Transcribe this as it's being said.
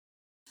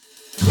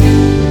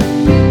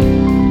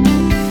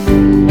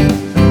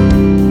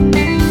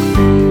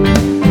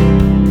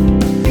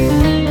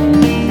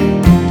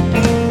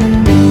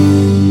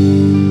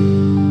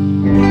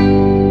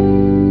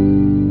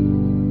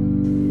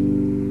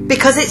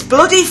It's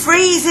bloody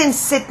freezing,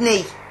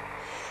 Sydney.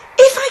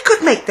 If I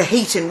could make the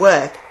heating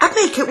work, I'd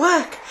make it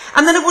work.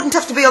 And then I wouldn't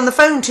have to be on the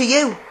phone to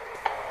you.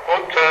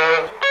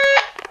 Hunter.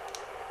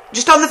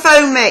 Just on the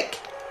phone, Mick.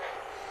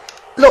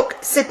 Look,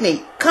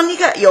 Sydney, can you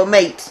get your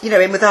mate, you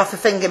know, in with half a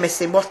finger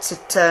missing, what's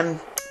it,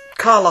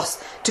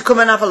 Carlos, to come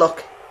and have a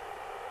look?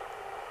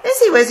 Is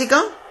he? Where's he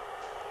gone?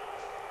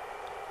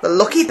 The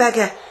lucky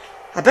beggar.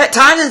 I bet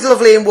Thailand's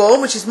lovely and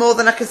warm, which is more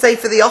than I can say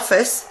for the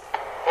office.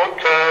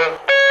 Hunter.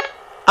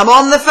 I'm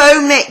on the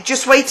phone, Mick.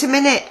 Just wait a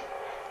minute.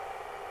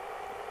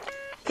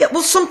 Yeah,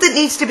 well, something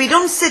needs to be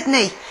done,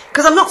 Sydney,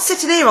 because I'm not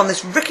sitting here on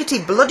this rickety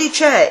bloody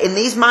chair in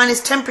these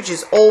minus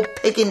temperatures all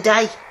pigging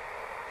day.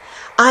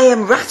 I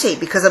am ratty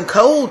because I'm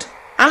cold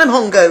and I'm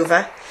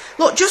hungover.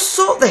 Look, just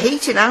sort the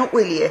heating out,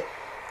 will you?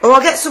 Or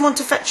I'll get someone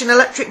to fetch an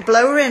electric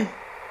blower in.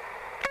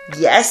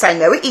 Yes, I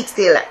know it eats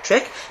the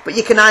electric, but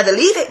you can either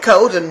leave it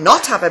cold and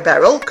not have a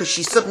Beryl because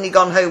she's suddenly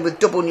gone home with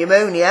double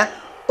pneumonia,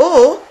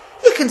 or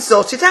you can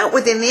sort it out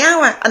within the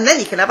hour and then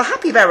you can have a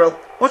happy Beryl.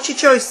 What's your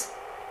choice?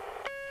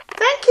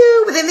 Thank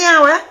you, within the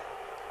hour.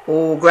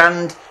 Oh,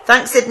 grand.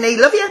 Thanks, Sydney.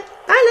 Love you.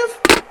 Bye,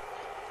 love.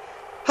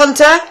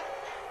 Hunter?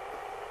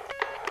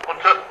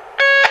 Hunter.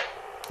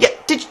 Yeah,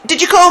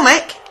 did you call,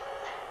 Mick?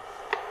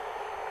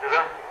 Did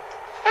I?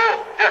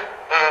 Oh, yeah,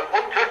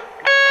 Hunter.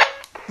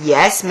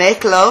 Yes,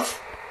 Mick, love.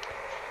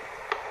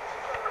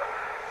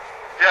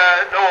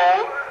 Yeah,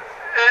 no,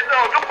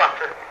 don't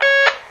matter.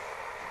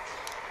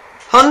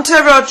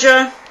 Hunter,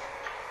 Roger.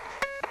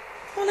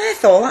 What on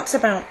earth all that's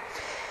about?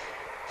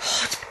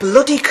 Oh, it's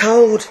bloody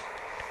cold.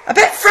 I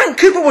bet Frank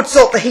Cooper would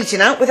sort the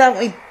heating out without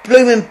me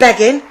blooming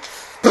begging.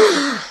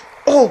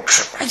 Oh,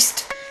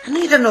 Christ. I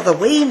need another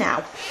wee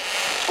now.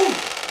 Oh.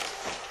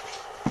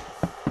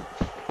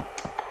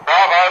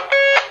 Bravo.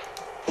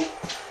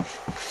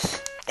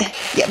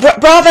 Yeah,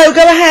 Bravo,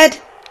 go ahead.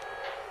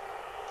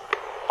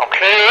 I'm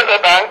clear at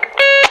the bank.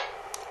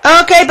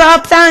 Okay,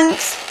 Bob,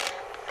 thanks.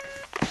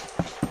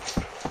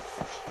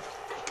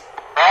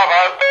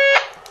 Bravo.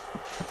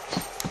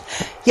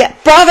 Yeah,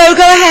 Bravo,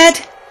 go ahead.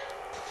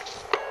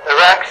 The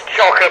rack's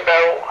chocker,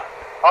 Beryl.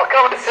 I'll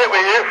come and sit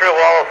with you for a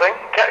while, I think.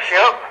 Catch you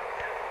up.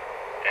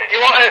 Do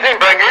you want anything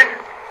bringing?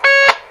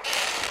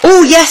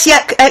 Oh, yes,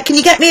 yeah. Can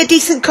you get me a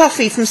decent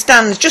coffee from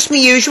Stan's? Just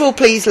me usual,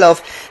 please,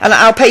 love. And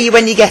I'll pay you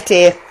when you get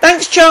here.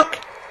 Thanks, Chuck.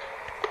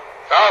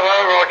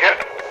 Bravo, Roger.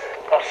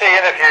 I'll see you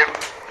in a few.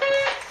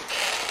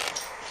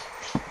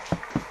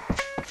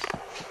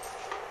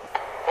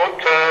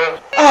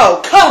 Hunter.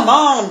 Oh, come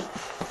on.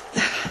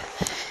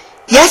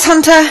 Yes,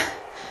 Hunter?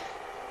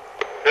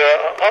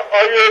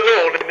 Are you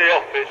alone in the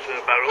office,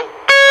 Beryl?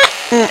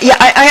 Yeah,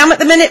 I am at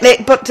the minute,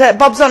 Mick, but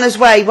Bob's on his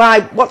way.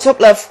 Why? What's up,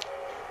 love?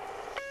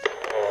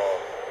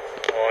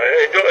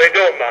 It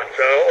don't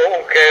matter.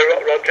 Okay,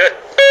 Roger.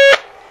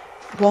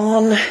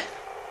 1,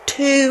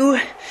 2,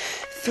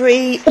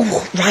 3.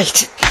 Oh,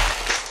 right.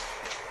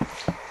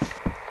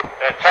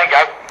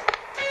 Tango.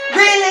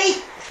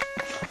 Really?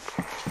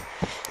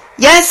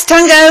 Yes,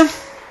 Tango.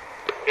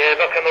 Yeah,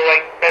 look in the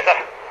rain. There's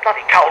a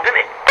bloody cold, isn't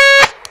it?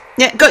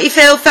 Yeah, got your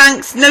fill,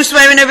 thanks. No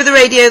swearing over the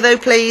radio, though,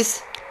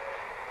 please.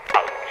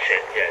 Oh,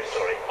 shit, yeah,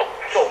 sorry.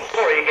 Oh,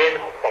 sorry again.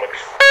 Oh,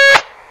 bollocks.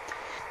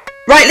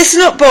 Right,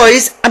 listen up,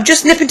 boys. I'm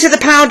just nipping to the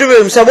powder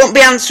room, so I won't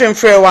be answering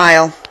for a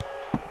while.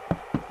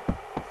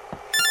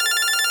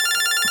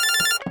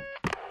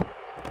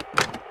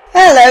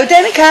 Hello,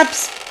 Damon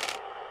Cabs.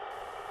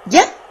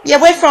 Yeah,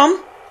 where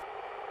from?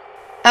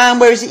 And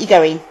where is it you're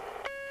going?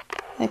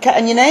 Okay,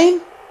 and your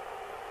name?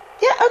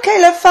 Yeah, okay,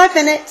 love, 5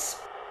 minutes.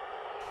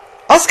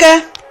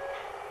 Oscar.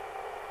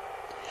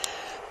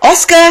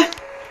 Oscar.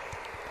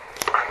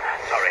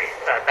 Sorry,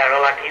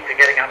 Beryl, I keep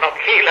forgetting I'm not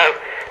Kilo.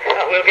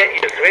 We'll get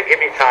used to it. Give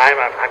me time.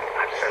 I'm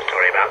so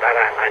sorry about that.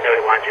 I know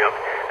it winds you up.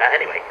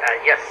 Anyway,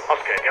 yes,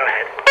 Oscar, go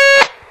ahead.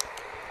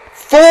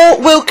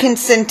 4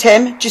 Wilkinson,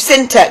 Tim.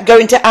 Jacinta,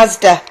 going to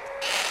Asda.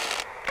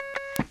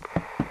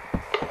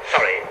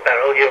 Sorry,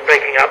 Beryl, you're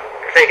breaking up.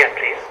 Say again,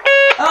 please.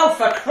 Oh,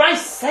 for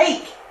Christ's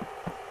sake.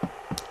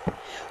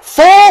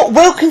 4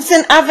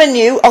 Wilkinson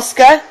Avenue,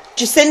 Oscar.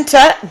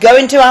 Jacinta,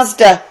 going to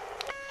Asda.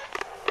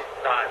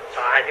 No,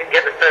 I didn't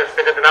get the first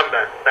bit of the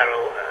number,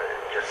 Beryl.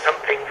 Just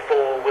something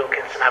for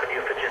Wilkinson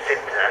Avenue for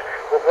Jacinta.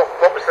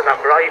 What was the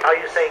number? Are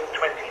you saying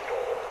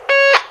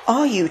 24?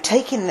 Are you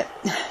taking the...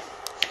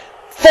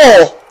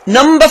 4.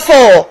 Number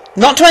 4.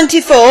 Not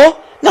 24.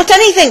 Not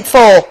anything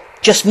 4.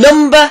 Just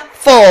number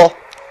 4. Oh,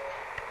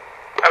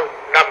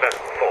 number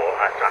 4.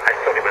 I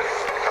thought it was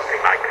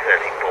something like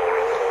 34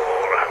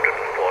 or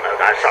 104.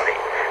 No, sorry.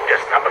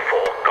 Just number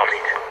 4. Got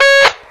it.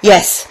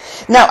 Yes.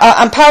 Now,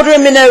 I'm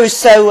powdering my nose,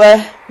 so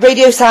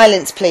radio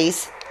silence,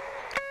 please.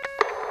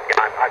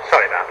 Yeah, I'm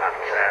sorry about that,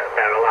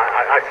 Beryl.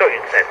 I thought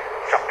you'd said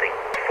something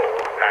before.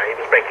 It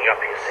was breaking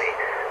up, you see.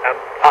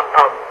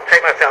 I'll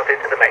take myself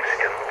into the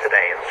Mexican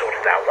today and sort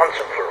it out once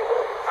and for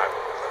all.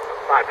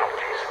 My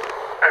apologies.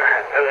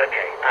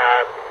 Okay.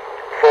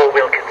 4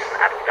 Wilkinson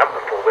Avenue,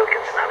 number 4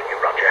 Wilkinson Avenue,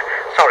 Roger.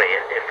 Sorry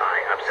if I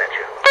upset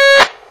you.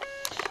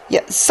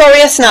 Yeah,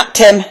 sorry I snapped,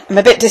 Tim. I'm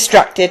a bit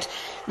distracted.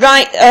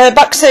 Right,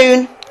 back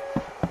soon.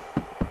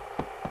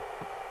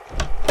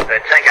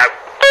 Tango.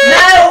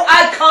 No,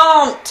 I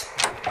can't.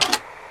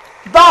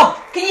 Bob,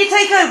 can you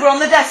take over on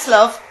the desk,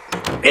 love?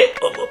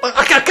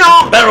 I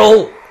can't,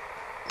 Beryl.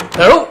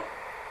 Beryl?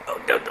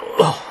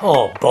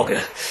 Oh,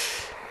 bugger.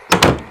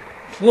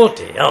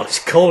 Bloody hell, it's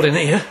cold in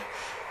here.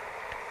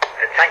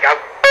 Tango.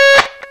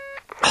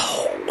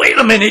 Oh, wait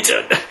a minute.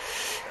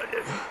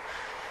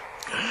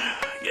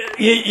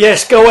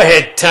 Yes, go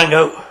ahead,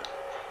 Tango.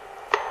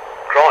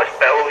 Christ,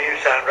 Beryl, you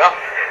sound rough.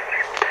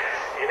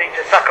 You need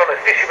to suck on a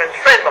fisherman's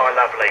friend, my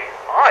lovely.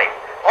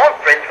 I'm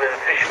friends with a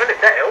fisherman, if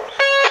that helps.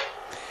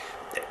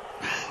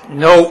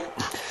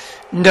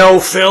 No,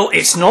 Phil,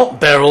 it's not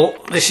Beryl.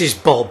 This is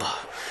Bob.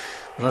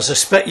 And I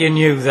suspect you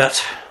knew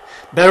that.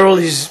 Beryl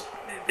is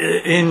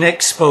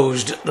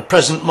inexposed at the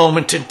present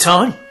moment in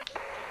time.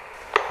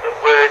 The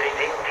word is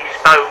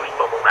indisposed,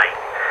 bubble mate.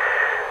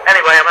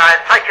 Anyway, I'm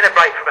taking a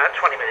break for about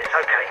 20 minutes,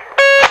 okay?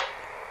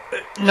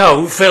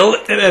 No, Phil,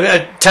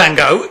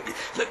 Tango.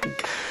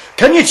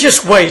 Can you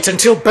just wait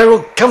until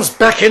Beryl comes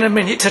back in a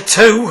minute or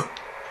two?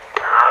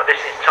 Oh, this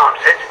is time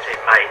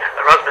sensitive, mate.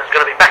 Her husband's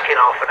going to be back in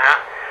half an hour.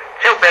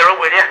 Tell Beryl,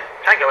 will you?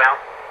 Tango out.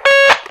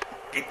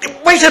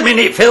 Wait a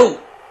minute, Phil.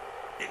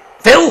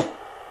 Phil?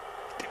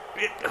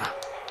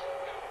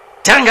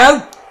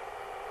 Tango?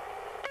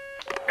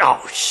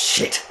 Oh,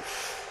 shit.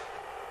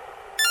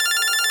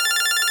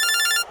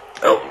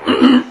 Oh.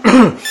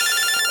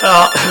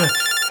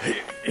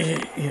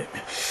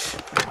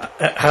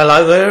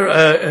 Hello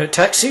there,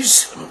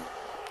 taxis?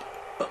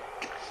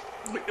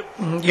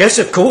 Yes,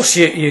 of course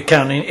you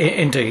can,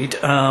 indeed.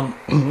 And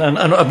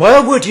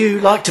where would you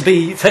like to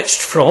be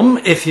fetched from,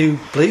 if you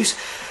please?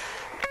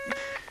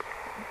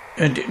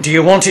 Do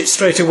you want it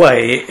straight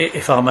away,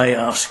 if I may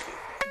ask?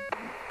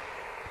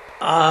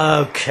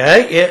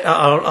 Okay, yeah,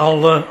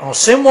 I'll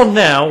send one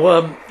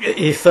now,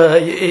 if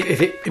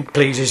it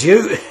pleases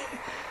you.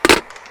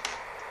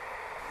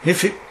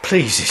 If it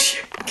pleases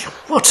you.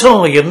 What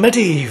are you,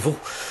 medieval?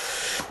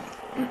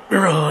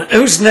 Right,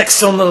 who's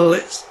next on the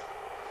list?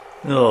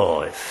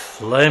 Oh, it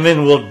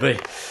flaming would be.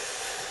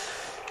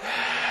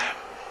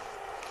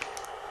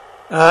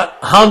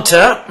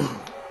 Hunter.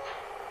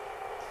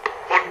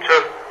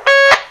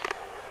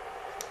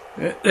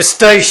 The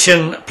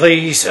station,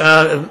 please,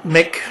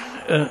 Mick.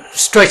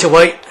 Straight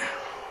away.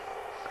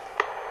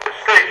 The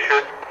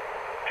station?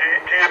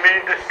 Do you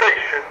mean the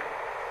station?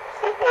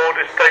 Or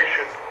the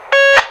station?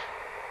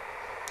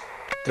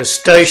 The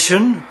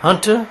station,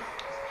 Hunter?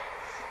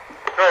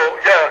 Oh,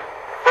 yeah.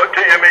 But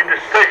do you mean the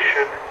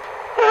station?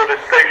 Or the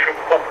station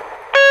pump?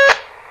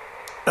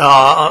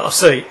 I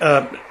see.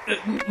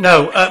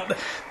 No,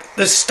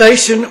 the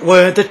station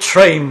where the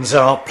trains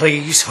are,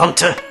 please,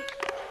 Hunter.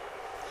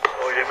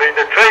 Oh, you mean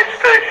the train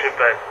station,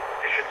 then?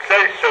 You should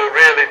say so,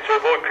 really, to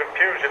avoid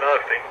confusion, I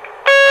think.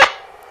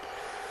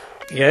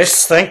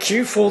 Yes, thank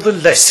you for the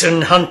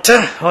lesson,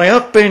 Hunter. I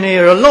have been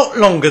here a lot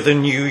longer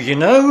than you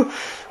know,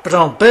 but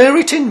I'll bear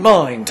it in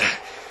mind.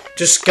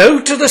 Just go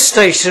to the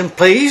station,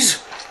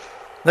 please.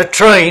 The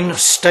train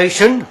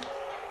station.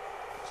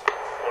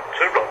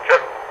 Roger.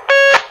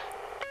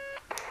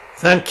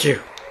 Thank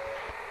you.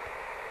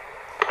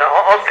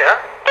 Oscar?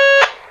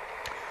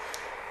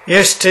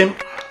 Yes, Tim?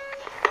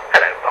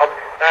 Hello, Bob.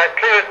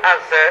 Clear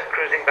as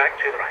cruising back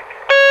to the rank.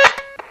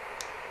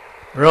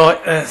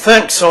 Right,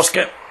 thanks,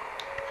 Oscar.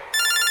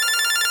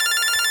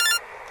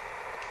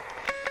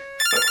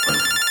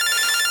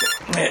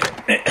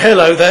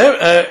 Hello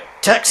there,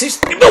 taxis.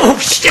 Oh,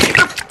 shit!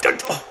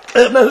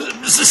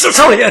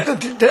 Sorry,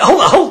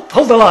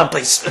 hold the line,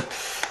 please.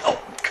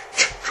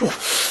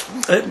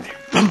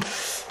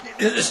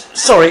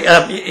 Sorry,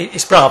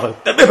 it's Bravo.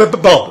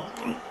 Bob.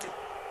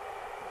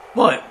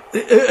 Why,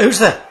 who's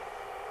that?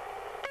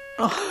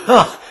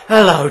 Oh,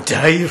 hello,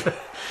 Dave.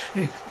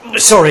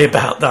 Sorry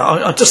about that,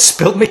 I just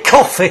spilled my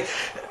coffee.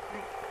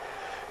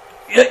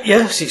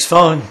 Yes, it's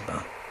fine.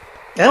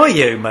 How are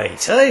you,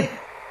 mate, eh?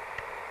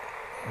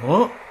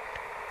 What?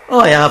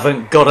 I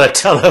haven't got a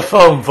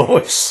telephone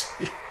voice.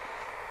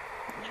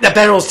 The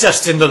Beryl's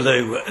just in the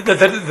loo,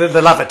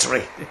 the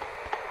lavatory.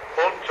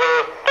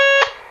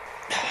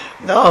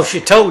 Oh, she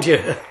told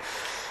you.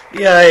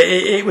 Yeah,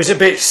 it was a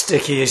bit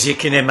sticky, as you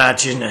can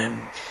imagine.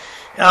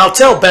 I'll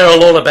tell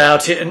Beryl all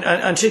about it,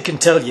 and she can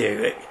tell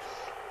you.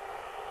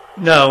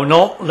 No,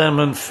 not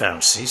lemon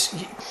fancies.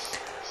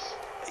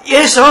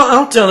 Yes,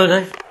 I'll tell her,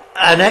 Dave.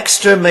 An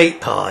extra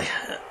meat pie.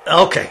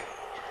 Okay.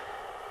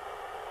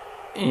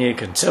 You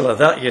can tell her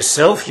that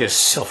yourself, you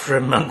soft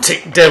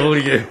romantic devil,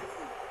 you.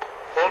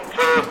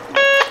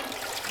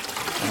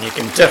 And you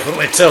can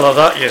definitely tell her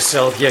that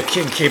yourself, you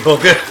kinky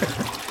bugger.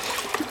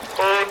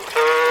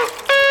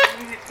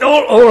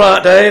 All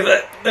right,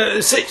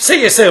 Dave.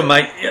 See you soon,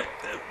 mate. Yep.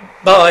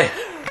 Bye.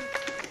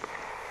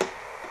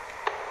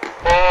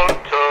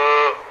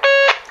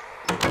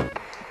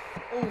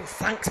 Oh,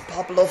 thanks,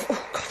 Bob, love.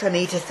 Oh, God, I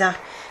needed that.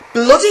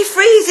 Bloody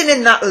freezing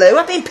in that loo.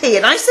 I've been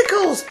peeing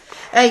icicles.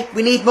 Hey,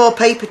 we need more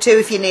paper too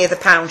if you're near the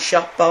pound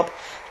shop, Bob.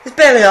 There's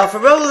barely half a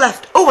roll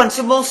left. Oh, and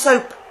some more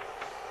soap.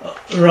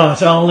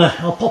 Right,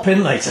 I'll pop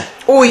in later.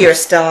 Oh, you're a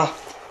star.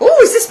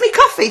 Oh, is this me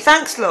coffee?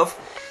 Thanks, love.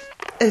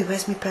 Oh,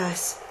 where's my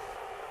purse?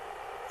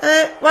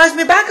 Why's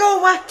my bag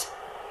all wet?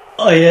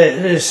 Oh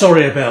yeah,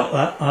 sorry about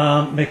that.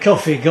 My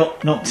coffee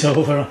got knocked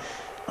over.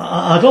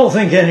 I don't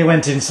think any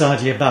went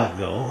inside your bag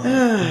though.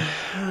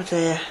 Oh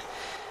dear.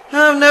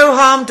 Oh, no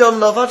harm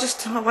done, love.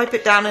 I'll wipe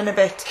it down in a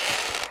bit.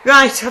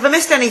 Right, have I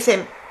missed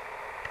anything?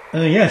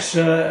 Yes,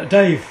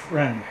 Dave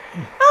rang.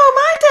 Oh,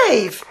 my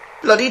Dave.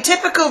 Bloody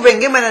typical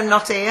ringing when I'm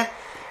not here.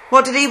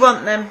 What did he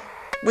want then?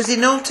 Was he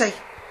naughty?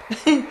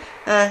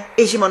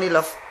 Here's your money,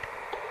 love.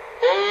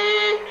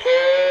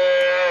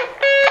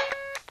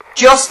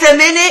 Just a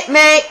minute,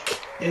 Mick.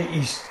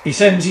 He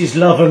sends his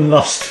love and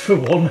lust for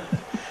one.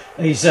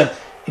 He's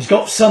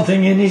got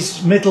something in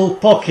his middle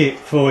pocket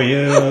for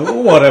you,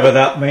 whatever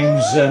that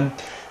means.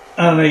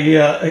 And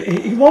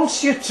he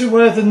wants you to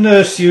wear the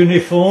nurse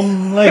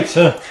uniform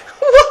later.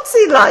 What's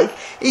he like?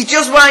 He's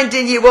just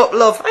winding you up,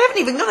 love. I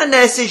haven't even got a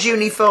nurse's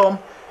uniform.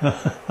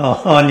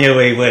 Oh, I knew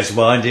he was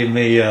winding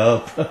me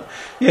up.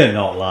 You're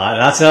not like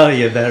that, are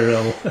you,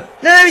 Beryl?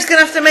 No, he's going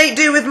to have to make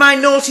do with my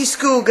naughty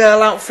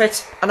schoolgirl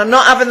outfit. And I'm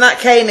not having that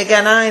cane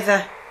again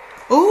either.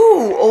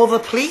 Ooh, or the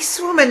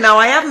policewoman now.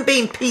 I haven't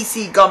been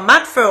PC gone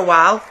mad for a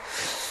while.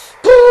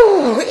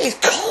 Ooh, it is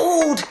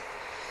cold.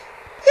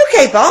 You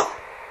okay, Bob?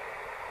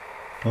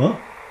 What?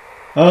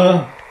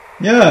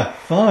 Yeah,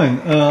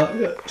 fine.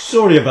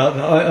 Sorry about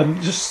that.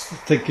 I'm just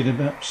thinking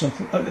about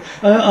something.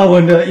 I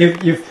wonder,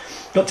 you've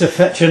got to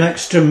fetch an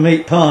extra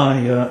meat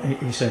pie,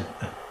 he said.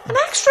 An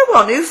extra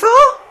one? Who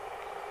for?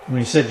 And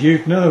he said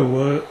you'd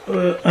know.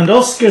 And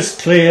Oscar's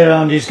clear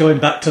and he's going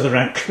back to the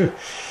rank. Oh,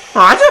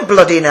 I don't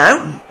bloody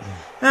know.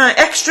 Right,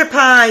 extra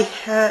pie,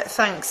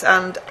 thanks,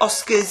 and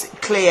Oscar's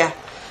clear.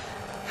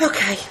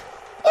 Okay.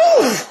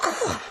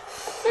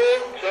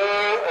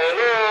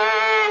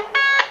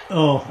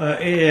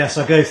 Yes,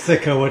 I gave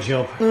Thick our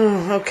job.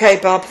 Okay,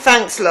 Bob.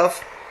 Thanks,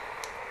 love.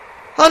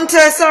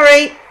 Hunter,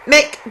 sorry.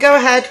 Mick, go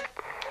ahead.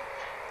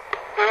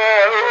 Who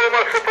am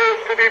I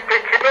supposed to be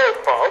picking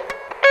up, Bob?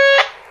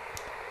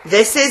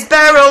 This is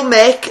Beryl,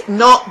 Mick,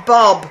 not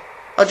Bob.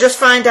 I'll just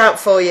find out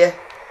for you.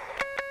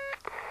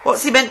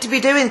 What's he meant to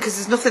be doing? Because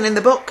there's nothing in the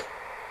book.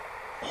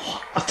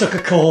 I took a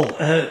call.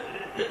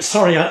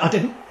 Sorry, I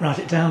didn't write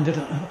it down, did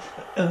I?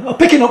 I'm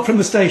picking up from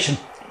the station.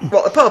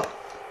 What, the pub?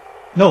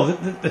 No,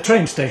 the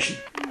train station.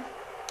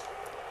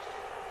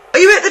 Are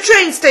you at the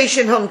train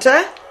station, Hunter?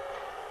 Yeah,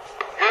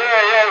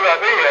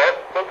 I'm here,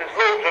 but there's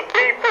loads of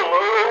people.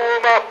 Who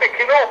am I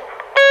picking up?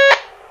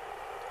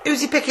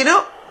 Who's he picking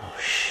up? Oh,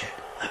 shit.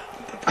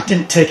 I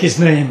didn't take his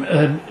name.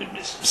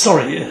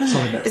 Sorry,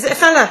 Beryl. Is it a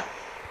fella?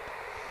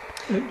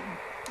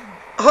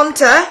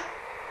 Hunter?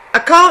 I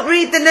can't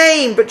read the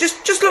name, but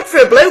just look for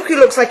a bloke who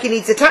looks like he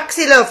needs a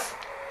taxi, love.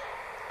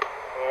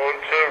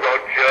 Hunter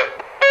Roger.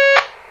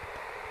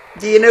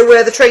 Do you know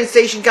where the train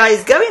station guy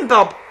is going,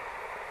 Bob?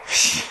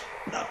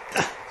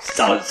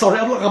 Sorry,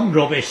 I'm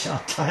rubbish.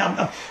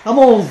 I'm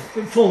all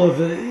full of,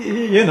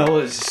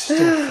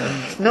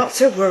 stuff. Not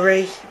to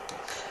worry.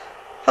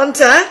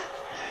 Hunter?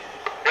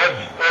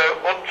 Yes,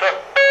 Hunter.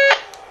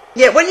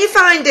 Yeah, when you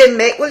find him,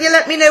 Mick, will you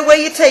let me know where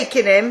you're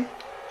taking him?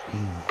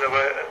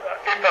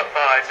 If I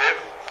find him.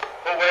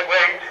 Oh,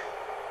 wait.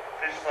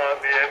 This might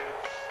be him.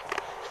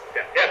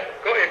 Yeah,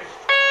 got him.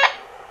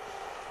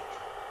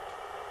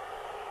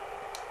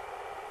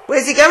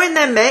 Where's he going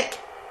then, Mick?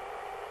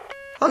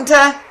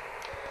 Hunter?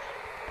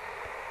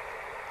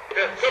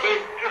 Yeah, sorry,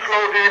 just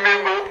loading him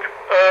in, look.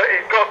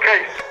 He's got a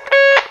case.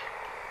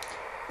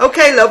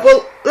 Okay, love,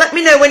 well, let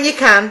me know when you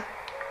can.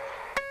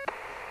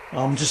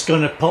 I'm just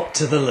going to pop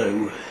to the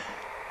loo.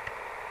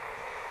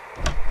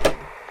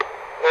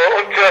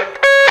 Hunter.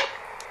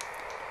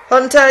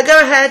 Hunter, go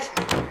ahead.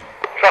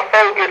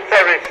 Trafalgar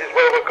Terrace is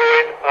where we're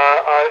going.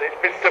 It's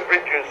Mr.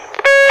 Bridges.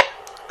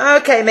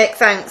 Okay, Mick,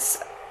 thanks.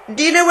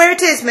 Do you know where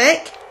it is,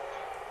 Mick?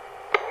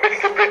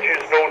 Mr.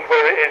 Bridges knows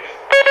where it is.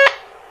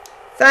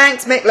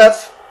 Thanks, Mick,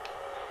 love.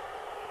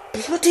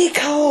 Bloody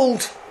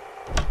cold.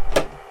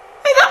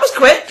 Hey, that was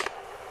quick.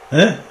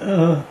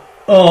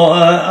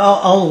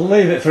 I'll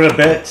leave it for a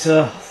bit.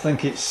 I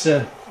think it's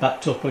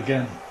backed up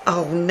again.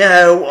 Oh,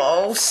 no.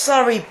 Oh,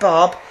 sorry,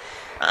 Bob.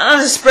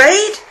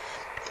 Sprayed?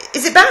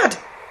 Is it bad?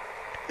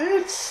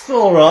 It's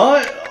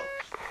alright.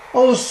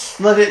 I'll just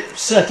let it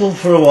settle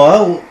for a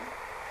while.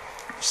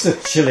 It's the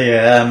chilly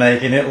air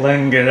making it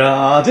linger.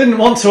 I didn't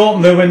want to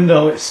open the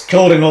window. It's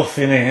cold enough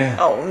in here.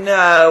 Oh,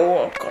 no.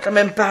 Oh, God, I'm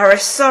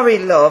embarrassed. Sorry,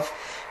 love.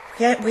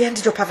 Yeah, we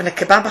ended up having a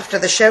kebab after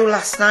the show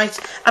last night.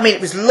 I mean,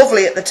 it was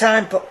lovely at the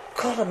time, but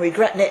God, I'm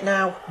regretting it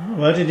now.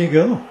 Where did you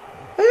go?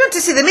 We went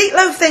to see the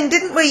meatloaf thing,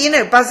 didn't we? You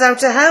know, Baz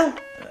Out of Hell.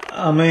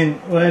 I mean,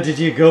 where did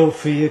you go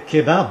for your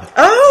kebab?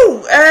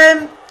 Oh,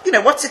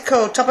 what's it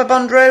called? Top of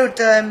Bond Road,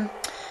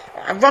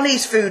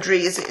 Ronnie's Foodry,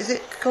 is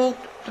it called?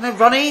 I don't know,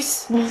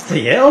 Ronnie's? What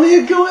the hell are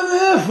you going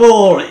there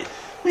for?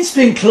 It's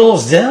been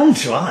closed down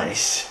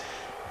twice.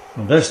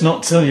 Well, best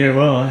not tell you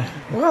why.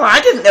 Well,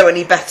 I didn't know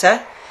any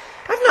better.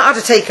 I've not had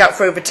a takeout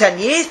for over 10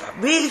 years, but I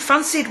really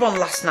fancied one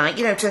last night,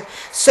 to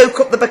soak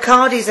up the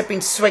Bacardis I've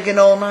been swigging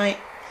all night.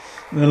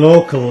 The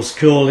locals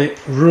call it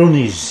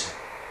Runnies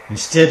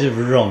instead of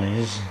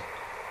Ronnies.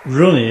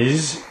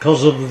 Runnies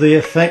because of the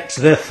effect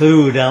their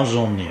food has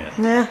on you.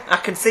 Yeah, I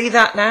can see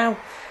that now.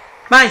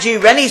 Mind you,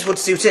 Rennie's would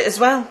suit it as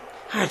well.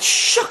 I had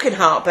shocking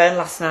heartburn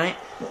last night.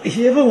 If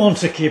you ever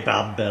want a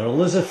kebab, Beryl,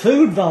 there's a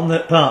food van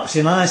that parks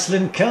in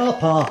Iceland car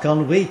park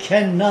on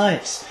weekend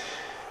nights.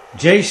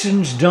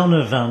 Jason's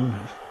Donovan.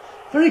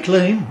 Very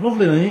clean,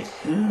 lovely meat.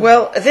 Yeah.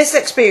 Well, this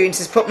experience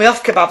has put me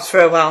off kebabs for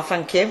a while,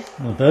 thank you.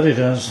 I bet it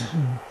has.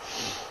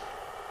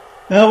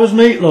 How was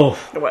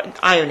meatloaf? Well,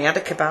 I only had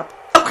a kebab.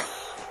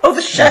 Oh,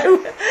 the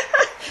show.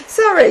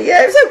 Sorry,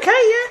 yeah, it was okay,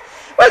 yeah.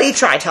 Well, he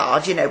tried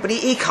hard, but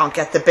he can't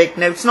get the big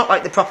notes, not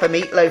like the proper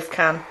meatloaf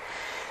can.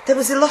 There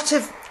was a lot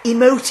of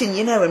emoting,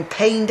 and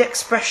pained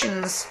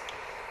expressions.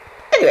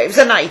 Anyway, it was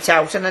a night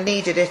out and I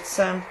needed it,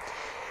 so...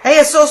 Hey,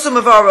 I saw some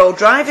of our old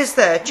drivers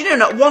there. Do you know,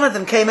 not one of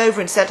them came over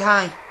and said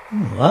hi.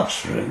 Well,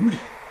 that's rude.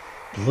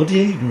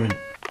 Bloody ignorant.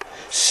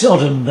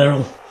 Sodom,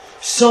 Beryl.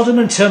 Sodom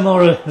and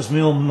Gomorrah, as my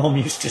old mum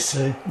used to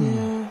say.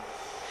 Yeah.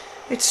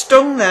 It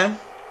stung, though.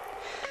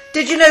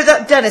 Did you know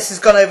that Dennis has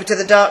gone over to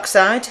the dark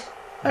side?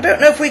 I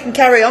don't know if we can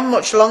carry on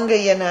much longer,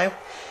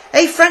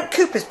 Hey, Frank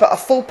Cooper's put a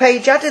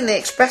full-page ad in the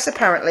Express,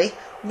 apparently,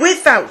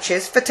 with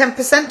vouchers for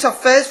 10%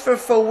 off fares for a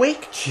full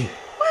week.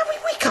 Well,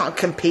 we can't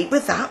compete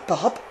with that,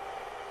 Bob.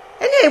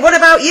 Anyway, what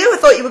about you? I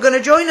thought you were going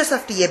to join us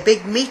after your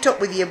big meet-up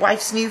with your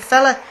wife's new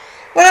fella.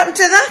 What happened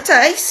to that,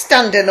 eh?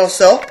 Standing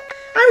us up.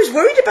 I was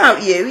worried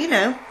about you,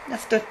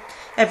 after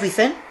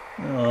everything.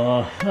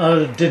 Oh,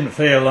 I didn't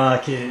feel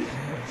like it.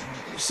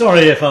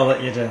 Sorry if I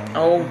let you down.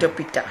 Oh, don't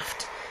be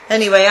daft.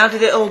 Anyway, how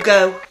did it all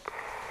go?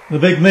 The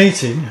big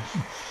meeting?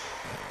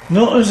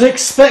 Not as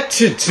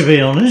expected, to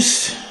be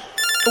honest.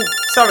 Oh,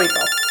 sorry,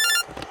 Bob.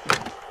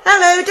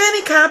 Hello,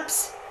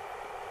 Demicabs.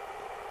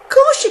 Of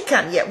course you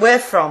can. Yeah, where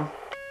from?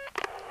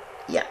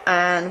 Yeah,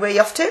 and where are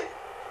you off to?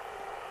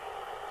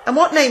 And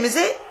what name is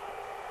it?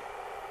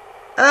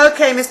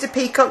 Okay, Mr.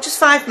 Peacock, just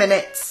 5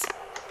 minutes.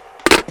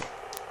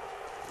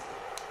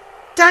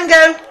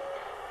 Tango.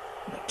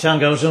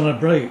 Tango's on a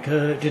break,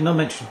 didn't I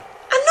mention?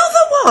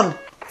 Another one?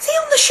 Is he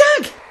on the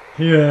shag?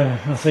 Yeah,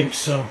 I think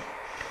so.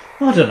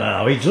 I don't know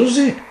how he does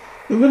it.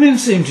 The women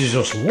seem to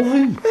just love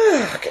him.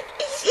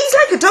 He's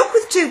like a dog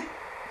with two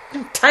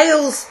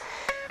tails.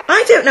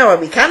 I don't know how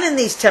we can in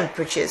these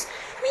temperatures.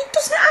 I mean,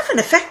 doesn't it have an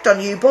effect on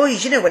you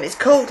boys, when it's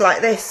cold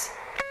like this?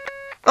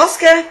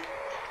 Oscar?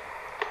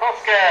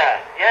 Oscar,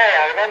 yeah,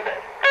 I remember.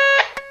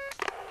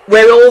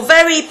 We're all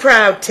very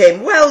proud,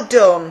 Tim. Well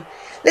done.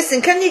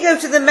 Listen, can you go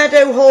to the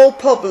Meadow Hall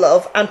pub,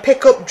 love, and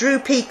pick up Drew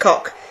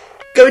Peacock,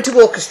 going to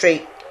Walker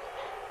Street?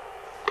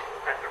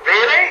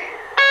 Really?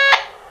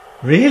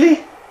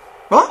 Really?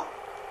 What?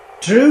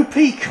 Drew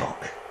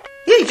Peacock?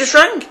 Yeah, you just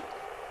rang.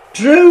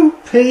 Drew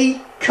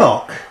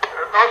Peacock?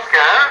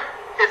 Oscar,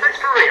 is this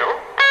for real?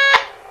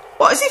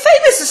 What, is he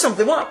famous or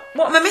something? What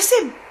am I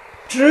missing?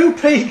 Drew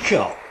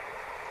Peacock?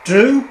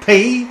 Drew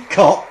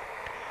Peacock?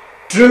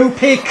 Drew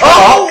Peacock?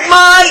 Oh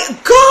my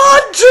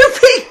God, Drew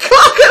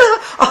Peacock!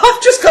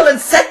 I've just gone and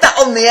said that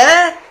on the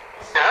air.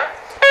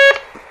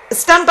 No?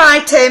 Stand by,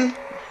 Tim.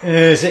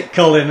 Is it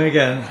Colin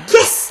again?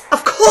 Yes,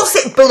 of course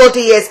it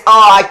bloody is.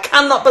 Oh, I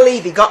cannot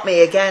believe he got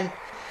me again.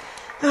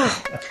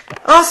 Oh.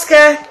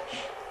 Oscar.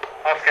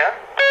 Oscar?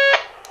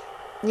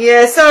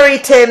 Yeah, sorry,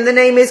 Tim. The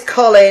name is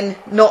Colin,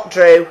 not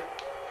Drew.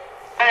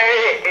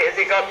 Hey, has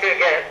he got you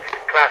again?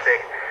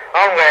 Classic.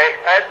 On way.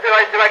 Do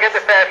I get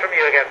the fare from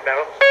you again,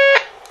 Beryl?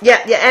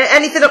 Yeah,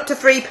 anything up to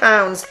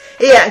 £3.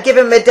 Here, give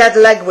him a dead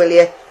leg, will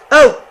you?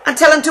 Oh, and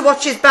tell him to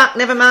watch his back,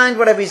 never mind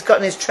whatever he's got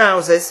in his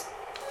trousers.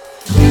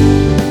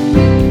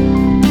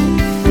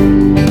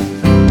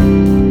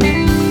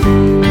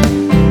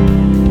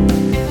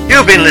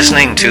 You've been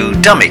listening to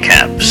Dummy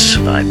Cabs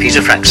by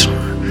Peter Frankson,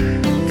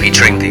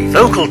 featuring the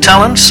vocal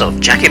talents of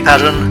Jackie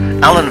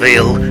Padden, Alan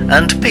Veal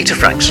and Peter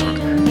Frankson,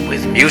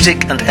 with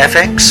music and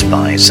FX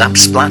by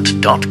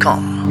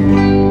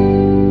Zapsplat.com.